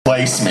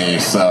replace me,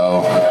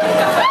 so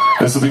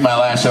this will be my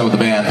last show with the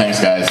band.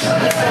 Thanks, guys.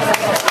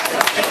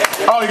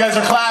 Oh, you guys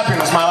are clapping.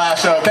 This is my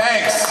last show.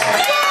 Thanks.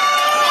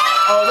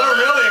 Oh, they're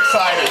really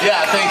excited.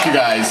 Yeah, thank you,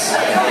 guys.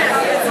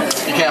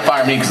 You can't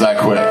fire me because I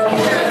quit.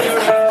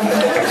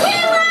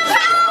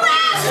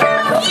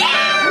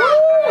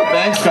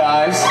 Thanks,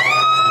 guys.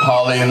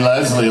 Holly and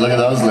Leslie, look at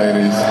those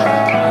ladies.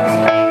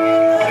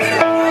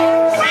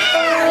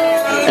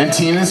 And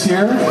Tina's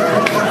here.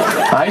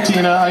 Hi,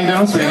 Tina. How you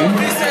doing, sweetie?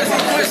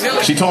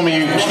 She told me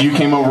you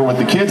came over with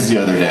the kids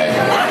the other day.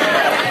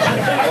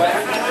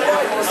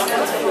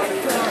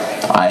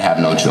 I have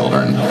no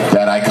children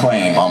that I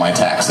claim on my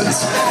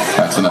taxes.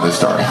 That's another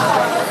story.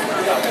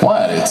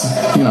 What? It's,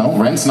 you know,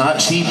 rent's not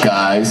cheap,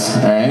 guys,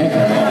 right?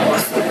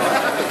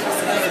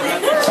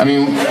 I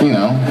mean, you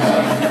know,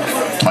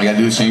 all you gotta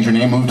do is change your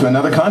name, move to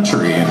another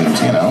country, and,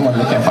 you know,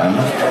 they can't find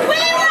me.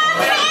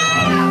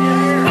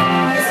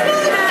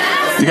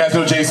 You guys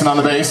know Jason on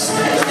the bass?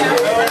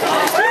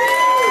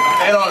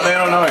 They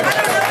don't know it.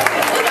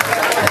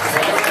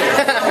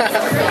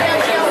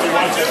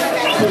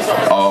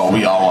 Oh,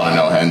 we all want to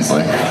know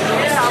Hensley.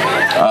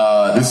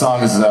 This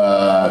song is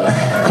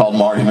called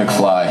Marty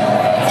McFly.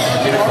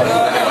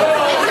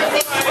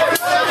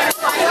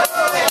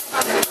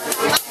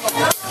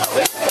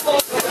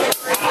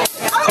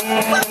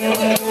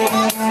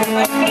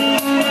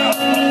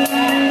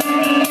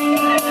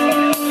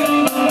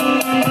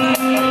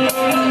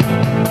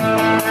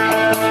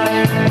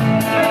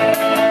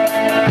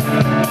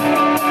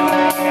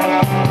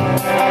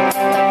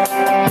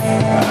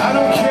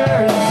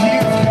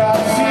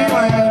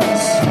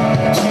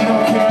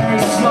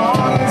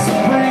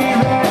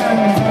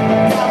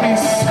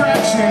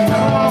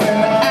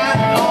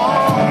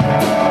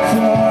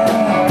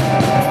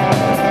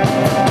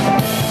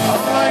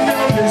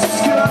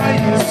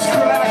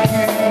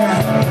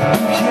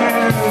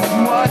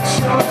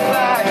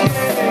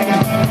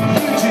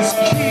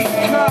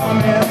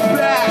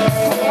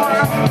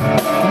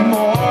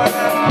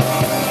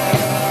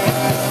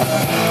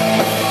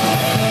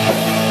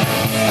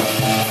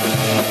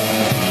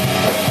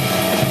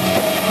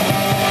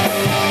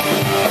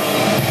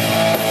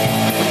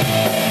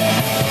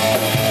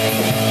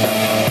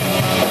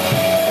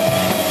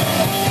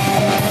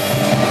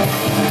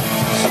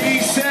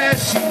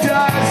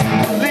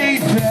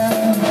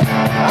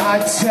 I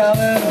tell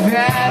her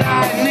that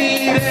I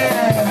need it.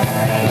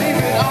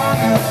 Leave it on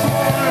the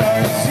floor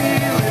or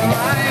seal it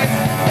right.